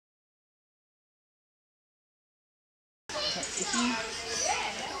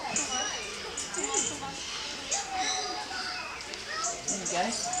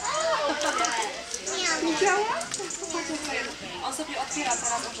Nie działa? On sobie otwiera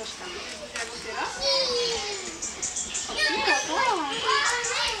teraz orzeszka. Jak otwiera?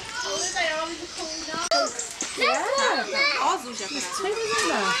 Otwiera, tak. O, Zuzia teraz.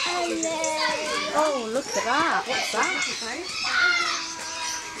 Oh, look at that. What's that? Tutaj.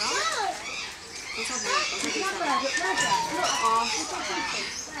 No.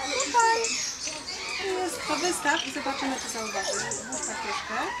 To wystaw i zobaczymy, czy zauważysz. Włóż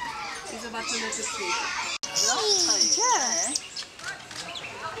pakietkę i zobaczymy, czy przyjdzie. Gdzie?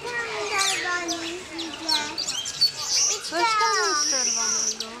 Coś tam jest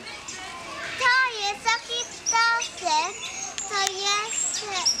czerwonego. To jest taki ptasek, to jest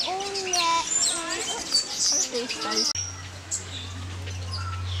u mnie.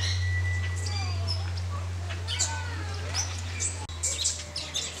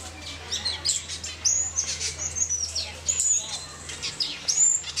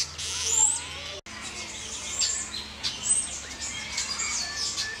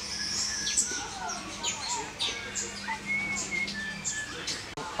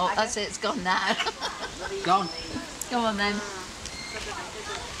 Oh, that's it. It's gone now. Gone. Go on then.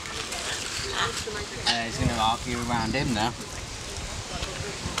 He's going to argue around him now.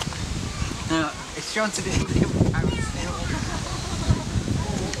 No, it's John to do with the parents still.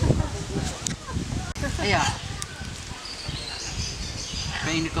 Yeah.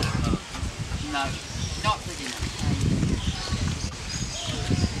 Being a good... No, not good enough.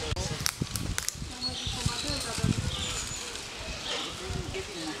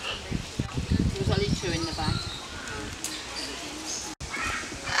 There's only two in the bag.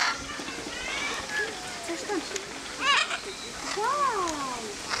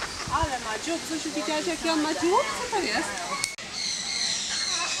 Ale ma dziób. Zosiu, widziałaś, jaki on ma dziób? Co to jest?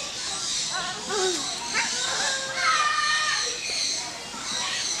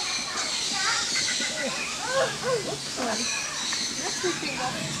 Makes me think of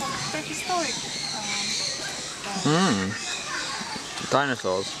some prehistoric.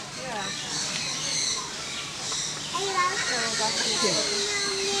 Dinosaurs. Yeah.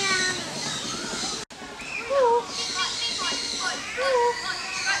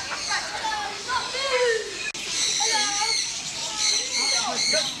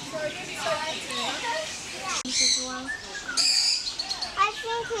 I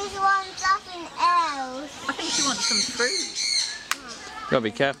think he's one something else. I think she wants some fruit. Gotta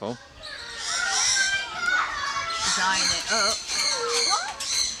be careful. Dyeing it up.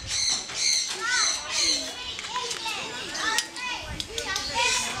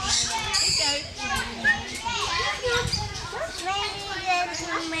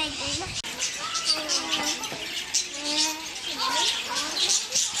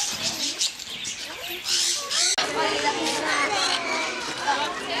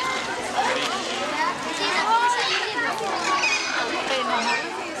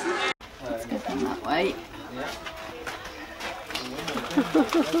 Let's go down that way.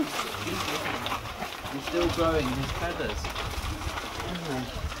 He's still growing his feathers.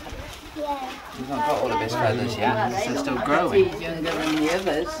 Yeah. He's not got all of his feathers yet. They're still growing. He's younger than the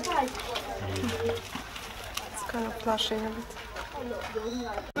others. It's kind of flashy a bit.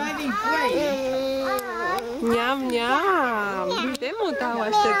 Niam, niam. Ty mu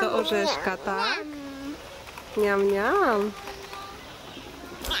dałaś tego orzeszka, tak? Niam, niam.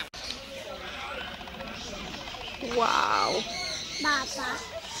 Wow. Baba.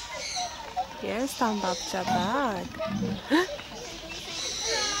 Jest tam babcia, tak.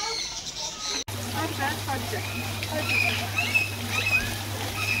 Dobrze, chodźcie.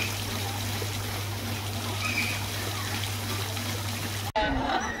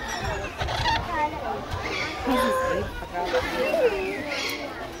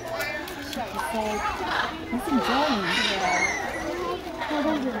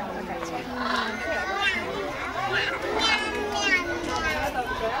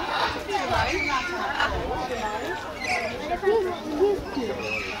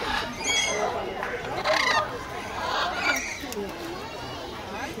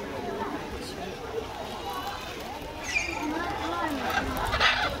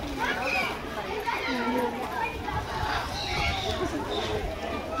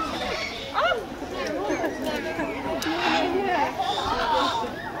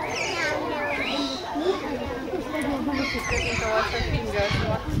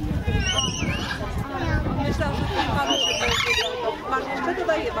 Myślałam, że ten paluszek będzie miał. Masz jeszcze?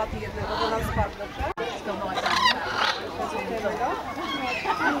 Dodaj Ewa jednego, bo nam spadł, dobrze?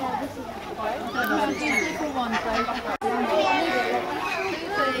 One, so.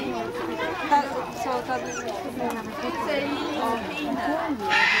 I'll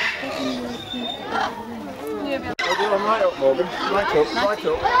do one right up, Morgan. Right up, right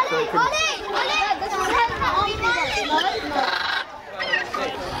up. So you can...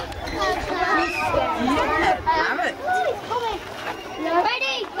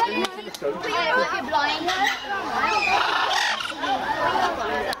 Ready? You're blind.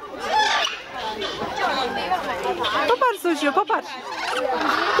 Popatrz, Zuziu, popatrz.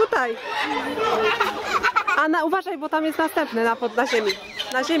 Tutaj. Anna, uważaj, bo tam jest następny na ziemi.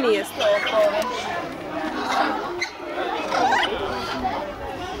 Na ziemi jest.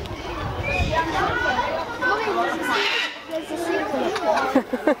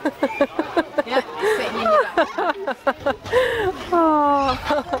 Oh.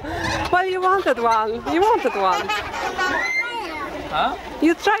 Well, you wanted one. You wanted one. Huh?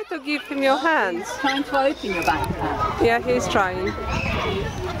 You try to give him your hands. Trying to open your backpack. Yeah, he's trying.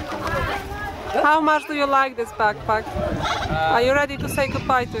 How much do you like this backpack? Are you ready to say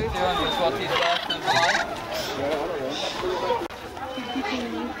goodbye to it? 200 złotych za ten flight.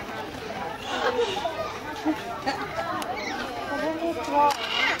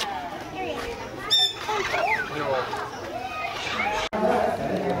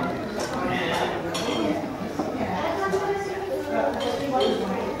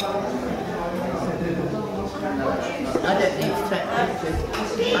 I don't need to take pictures.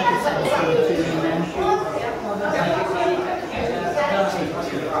 I can send some to you now.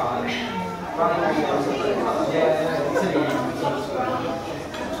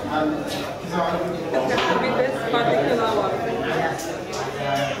 This particular one.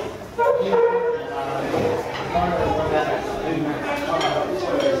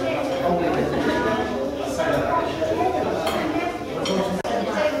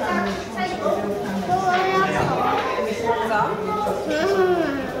 Mhm.